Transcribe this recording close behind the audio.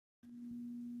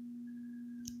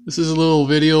This is a little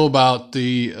video about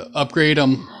the upgrade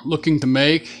I'm looking to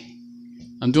make.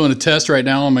 I'm doing a test right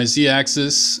now on my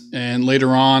Z-axis, and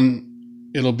later on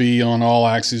it'll be on all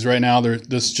axes. Right now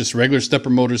this is just regular stepper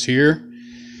motors here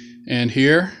and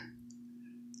here.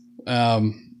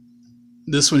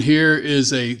 This one here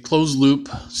is a closed loop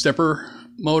stepper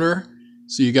motor.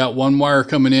 So you got one wire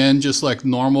coming in just like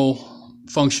normal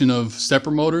function of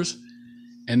stepper motors,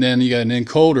 and then you got an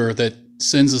encoder that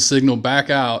sends a signal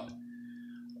back out.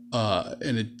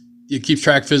 And it keeps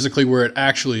track physically where it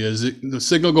actually is. The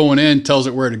signal going in tells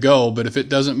it where to go, but if it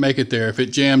doesn't make it there, if it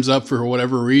jams up for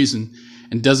whatever reason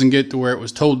and doesn't get to where it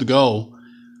was told to go,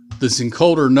 this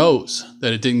encoder knows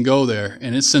that it didn't go there,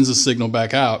 and it sends a signal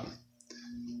back out.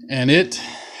 And it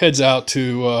heads out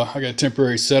to, I got a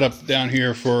temporary setup down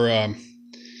here for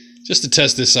just to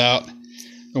test this out.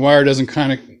 The wire doesn't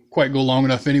kind of quite go long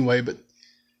enough anyway, but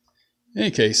in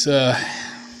any case,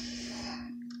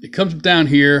 it comes down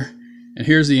here, and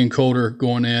here's the encoder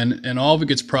going in, and all of it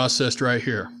gets processed right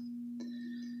here.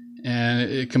 And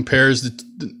it compares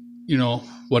you know,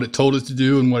 what it told it to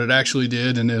do and what it actually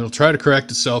did, and it'll try to correct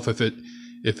itself if it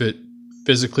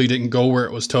physically didn't go where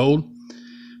it was told.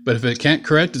 But if it can't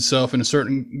correct itself in a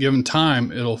certain given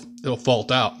time, it'll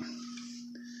fault out.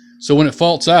 So when it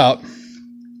faults out,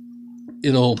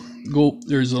 it'll go.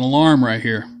 There's an alarm right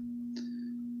here.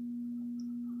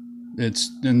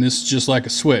 And this is just like a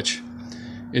switch.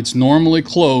 It's normally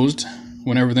closed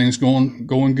when everything's going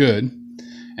good,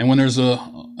 and when there's an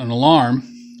alarm,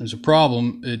 there's a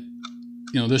problem.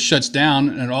 This shuts down,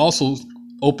 and it also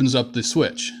opens up the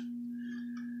switch,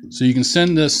 so you can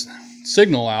send this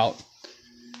signal out.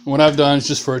 And what I've done is,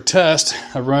 just for a test,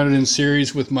 I've run it in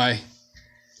series with my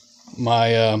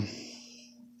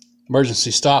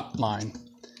emergency stop line.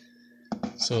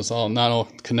 So it's not all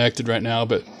connected right now,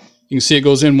 but you can see it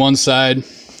goes in one side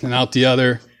and out the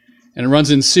other, and it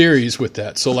runs in series with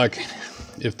that. So like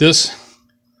if this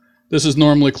is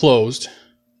normally closed,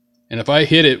 and if I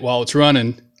hit it while it's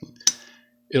running,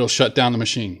 it'll shut down the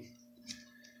machine.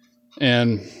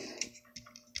 And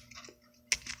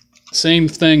same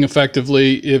thing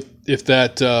effectively if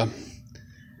that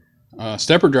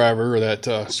stepper driver or that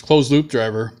closed loop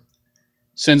driver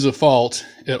sends a fault,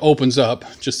 it opens up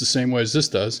just the same way as this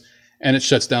does, and it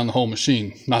shuts down the whole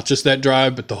machine. Not just that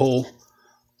drive, but the whole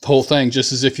thing,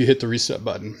 just as if you hit the reset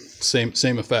button.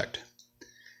 Same effect.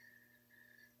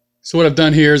 So what I've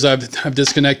done here is I've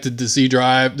disconnected the Z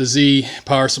drive, the Z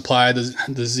power supply,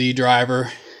 the Z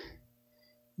driver.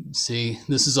 See,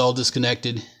 this is all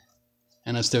disconnected,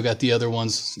 and I've still got the other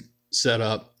ones set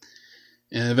up.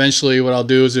 And eventually what I'll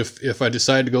do is, if I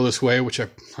decide to go this way, which I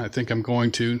think I'm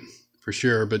going to for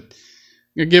sure, but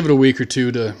I'm gonna give it a week or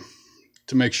two to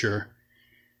make sure.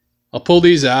 I'll pull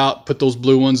these out, put those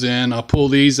blue ones in. I'll pull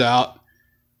these out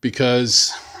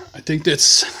because I think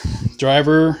that's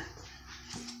driver.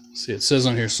 See, it says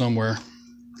on here somewhere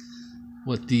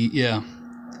what it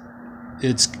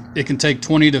can take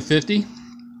 20 to 50.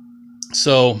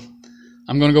 So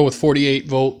I'm going to go with 48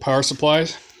 volt power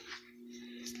supplies,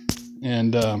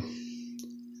 and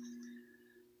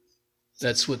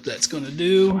that's what that's going to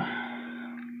do.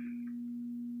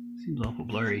 Seems awful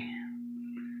blurry.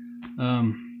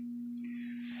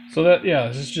 So that, yeah,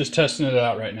 this is just testing it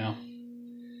out right now.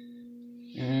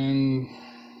 And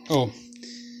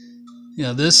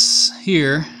this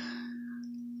here,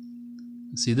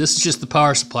 see, this is just the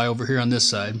power supply over here on this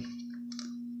side.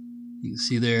 You can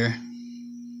see there.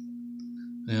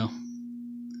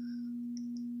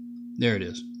 There it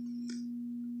is.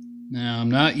 Now I'm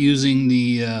not using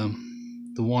the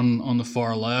one on the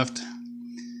far left.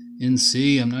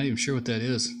 NC, I'm not even sure what that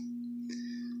is.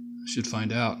 I should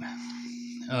find out.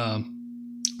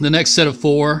 The next set of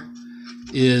 4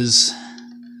 is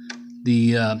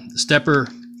the stepper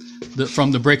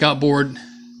from the breakout board.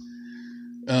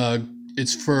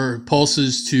 It's for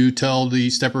pulses to tell the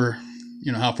stepper,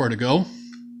 how far to go.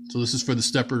 So this is for the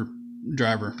stepper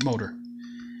driver motor.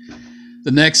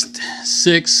 The next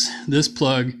 6, this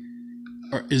plug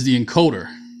is the encoder.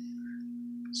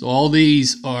 So all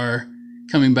these are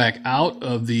coming back out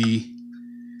of the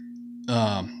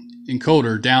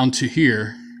encoder down to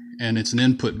here, and it's an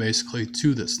input basically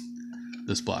to this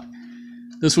block.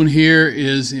 This one here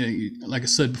is, like I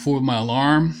said before, my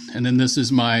alarm, and then this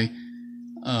is my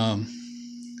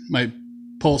my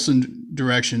pulse and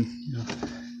direction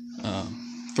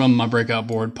from my breakout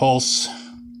board. Pulse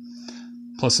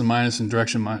plus and minus, and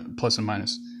direction plus and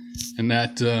minus, and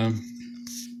that's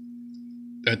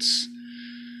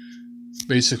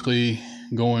basically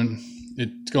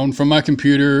it's going from my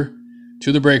computer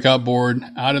to the breakout board,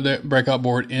 out of the breakout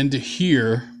board into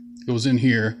here, goes in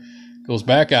here, goes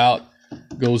back out,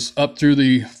 goes up through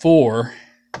the 4,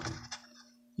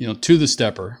 you know, to the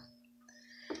stepper,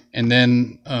 and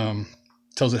then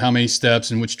tells it how many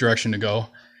steps and which direction to go.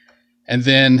 And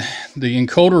then the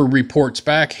encoder reports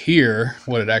back here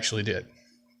what it actually did.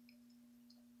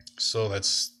 So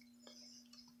that's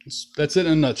it in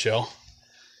a nutshell.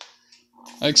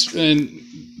 And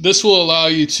this will allow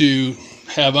you to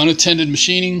have unattended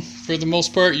machining for the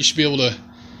most part. You should be able to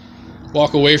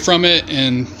walk away from it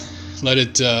and let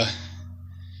it,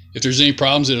 if there's any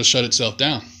problems, it'll shut itself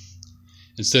down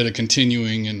instead of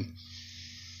continuing and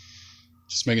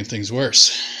just making things worse.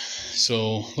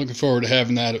 So looking forward to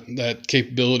having that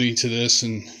capability to this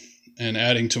and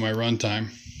adding to my runtime.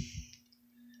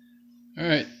 All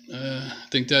right, I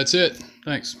think that's it.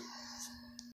 Thanks.